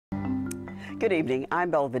Good evening.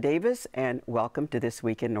 I'm Belva Davis, and welcome to This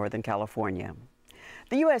Week in Northern California.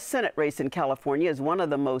 The U.S. Senate race in California is one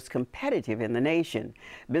of the most competitive in the nation.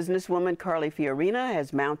 Businesswoman Carly Fiorina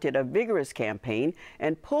has mounted a vigorous campaign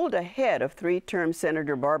and pulled ahead of three-term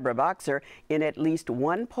Senator Barbara Boxer in at least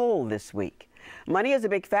one poll this week. Money is a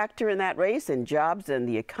big factor in that race, and jobs and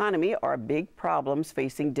the economy are big problems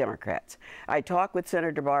facing Democrats. I talked with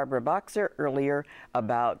Senator Barbara Boxer earlier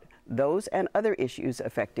about those and other issues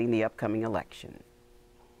affecting the upcoming election.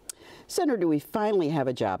 Senator, we finally have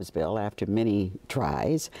a jobs bill after many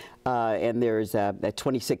tries, and there's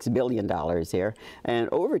 $26 billion there, and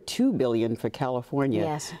over $2 billion for California.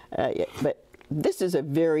 Yes. But this is a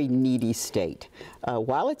very needy state.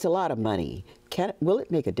 While it's a lot of money, will it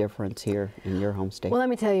make a difference here in your home state? Well, let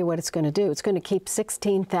me tell you what it's going to do. It's going to keep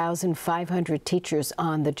 16,500 teachers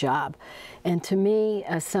on the job. And to me,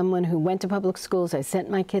 as someone who went to public schools, I sent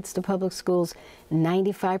my kids to public schools,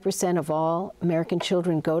 95% of all American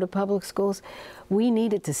children go to public schools. We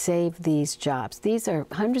needed to save these jobs. These are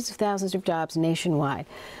hundreds of thousands of jobs nationwide.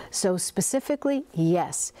 So specifically,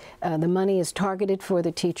 yes, the money is targeted for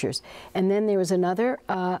the teachers. And then there was another,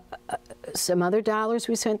 some other dollars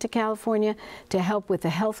we sent to California to help with the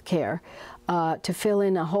health care, to fill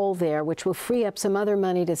in a hole there, which will free up some other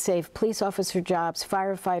money to save police officer jobs,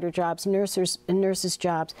 firefighter jobs, nurses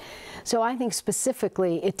jobs. So I think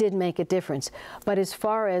specifically it did make a difference. But as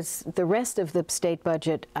far as the rest of the state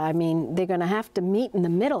budget, I mean, they're going to have to meet in the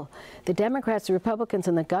middle, the Democrats, the Republicans,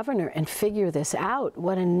 and the governor, and figure this out.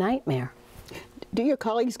 What a nightmare. Do your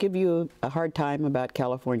colleagues give you a hard time about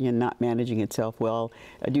California not managing itself well?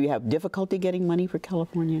 Do you have difficulty getting money for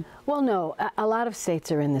California? Well, no. A lot of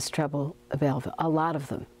states are in this trouble, Belva, a lot of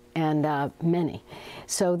them, and many.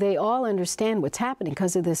 So they all understand what's happening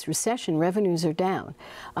because of this recession. Revenues are down.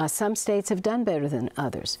 Some states have done better than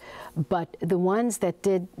others, but the ones that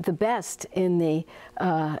did the best in the,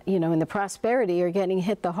 in the prosperity are getting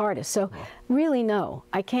hit the hardest. So really, no,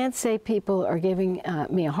 I can't say people are giving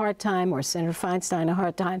me a hard time or Senator Feinstein a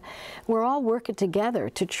hard time. We're all working together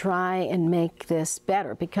to try and make this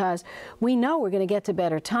better because we know we're going to get to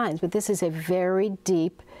better times, but this is a very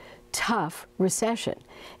deep, tough recession,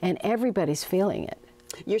 and everybody's feeling it.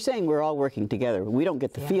 You're saying we're all working together. We don't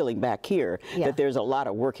get the feeling back here that there's a lot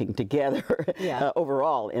of working together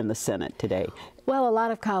overall in the Senate today. Well, a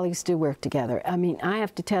lot of colleagues do work together. I mean, I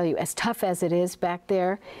have to tell you, as tough as it is back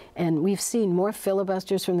there, and we've seen more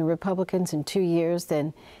filibusters from the Republicans in 2 years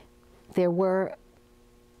than there were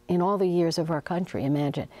in all the years of our country,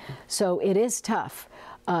 imagine. So it is tough.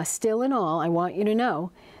 Still in all, I want you to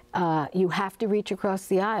know, you have to reach across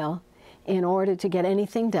the aisle in order to get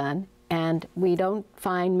anything done. And we don't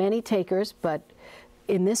find many takers, but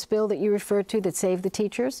in this bill that you referred to that saved the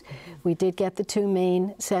teachers, we did get the two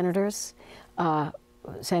main senators,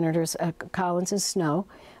 Senators Collins and Snow,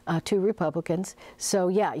 two Republicans. So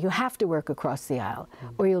yeah, you have to work across the aisle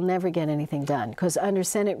or you'll never get anything done, because under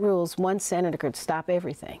Senate rules, one senator could stop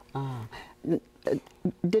everything.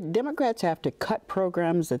 Did Democrats have to cut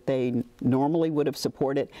programs that they normally would have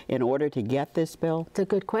supported in order to get this bill? It's a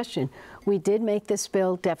good question. We did make this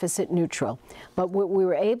bill deficit neutral, but what we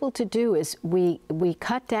were able to do is we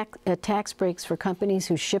cut tax breaks for companies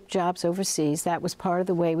who ship jobs overseas. That was part of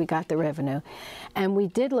the way we got the revenue. And we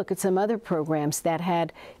did look at some other programs that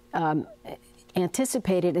had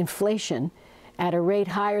anticipated inflation at a rate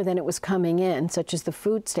higher than it was coming in, such as the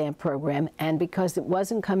food stamp program, and because it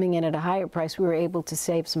wasn't coming in at a higher price, we were able to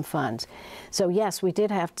save some funds. So yes, we did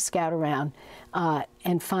have to scout around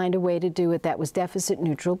and find a way to do it that was deficit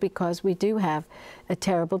neutral, because we do have a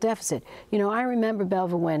terrible deficit. You know, I remember,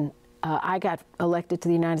 Belva, when I got elected to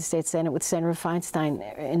the United States Senate with Senator Feinstein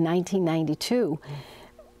in 1992,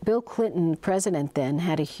 Bill Clinton, president then,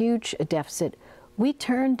 had a huge deficit. We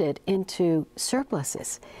turned it into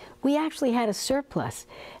surpluses. We actually had a surplus,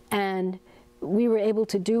 and we were able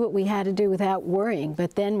to do what we had to do without worrying.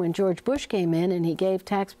 But then when George Bush came in and he gave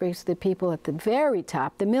tax breaks to the people at the very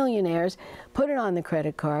top, the millionaires, put it on the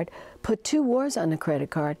credit card, put 2 wars on the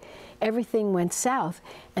credit card, everything went south.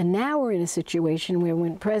 And now we're in a situation where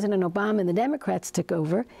when President Obama and the Democrats took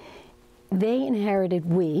over, they inherited,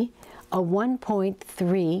 a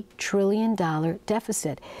 $1.3 trillion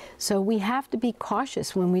deficit. So we have to be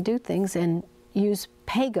cautious when we do things and use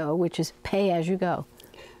PAYGO, which is pay as you go.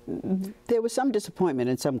 There was some disappointment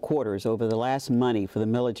in some quarters over the last money for the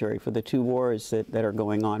military for the two wars that are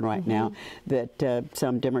going on right now that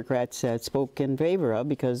some Democrats spoke in favor of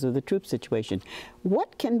because of the troop situation.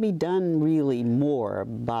 What can be done really more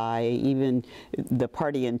by even the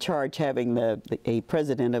party in charge having a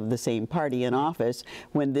president of the same party in office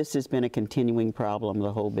when this has been a continuing problem,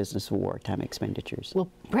 the whole business of wartime expenditures?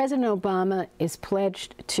 Well, President Obama is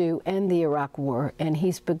pledged to end the Iraq War, and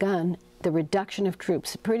he's begun the reduction of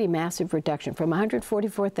troops, a pretty massive reduction, from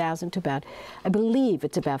 144,000 to about, I believe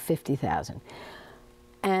it's about 50,000.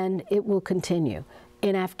 And it will continue.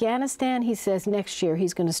 In Afghanistan, he says next year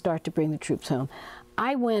he's going to start to bring the troops home.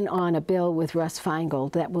 I went on a bill with Russ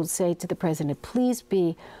Feingold that will say to the president, please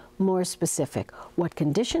be more specific. What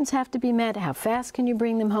conditions have to be met? How fast can you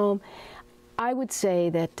bring them home? I would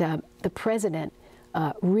say that the president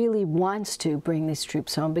really wants to bring these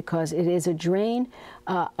troops home because it is a drain,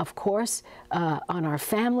 of course, on our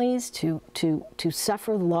families to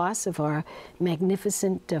suffer the loss of our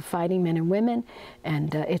magnificent fighting men and women,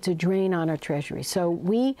 and it's a drain on our treasury. So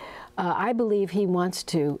I believe he wants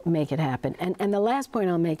to make it happen. And the last point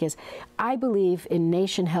I'll make is I believe in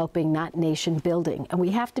nation helping, not nation building. And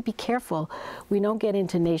we have to be careful we don't get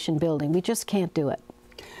into nation building. We just can't do it.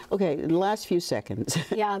 Okay, the last few seconds.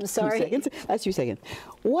 Yeah, I'm sorry. Last few seconds.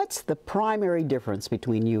 What's the primary difference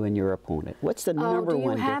between you and your opponent? What's the number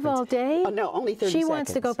one difference? Do you have all day? Oh, no, only 30 seconds. She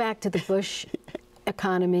wants to go back to the Bush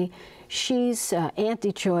economy. She's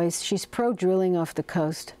anti-choice. She's pro-drilling off the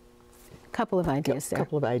coast. A couple of ideas there. A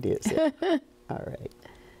couple of ideas there. All right.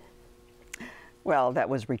 Well, that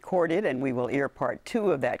was recorded, and we will air part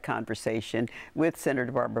 2 of that conversation with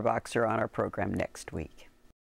Senator Barbara Boxer on our program next week.